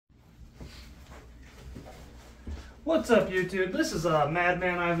What's up, YouTube? This is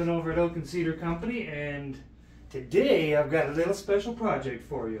Madman Ivan over at Oak and Cedar Company, and today I've got a little special project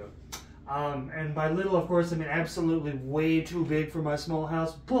for you. And by little, of course, I mean absolutely way too big for my small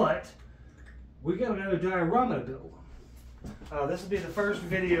house, but we got another diorama to build. This will be the first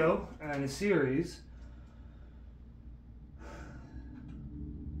video in a series.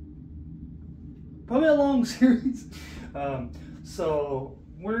 Probably a long series. So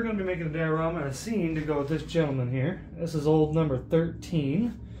we're going to be making a diorama and a scene to go with this gentleman here. This is old number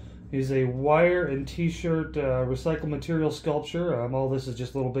 13. He's a wire and t-shirt recycled material sculpture. All this is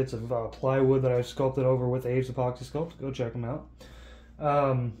just little bits of plywood that I've sculpted over with Abe's Epoxy Sculpt. Go check them out.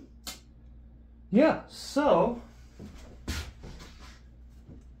 Yeah, so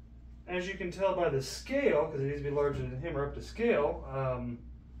as you can tell by the scale, because it needs to be larger than him or up to scale,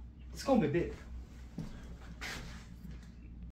 it's going to be big.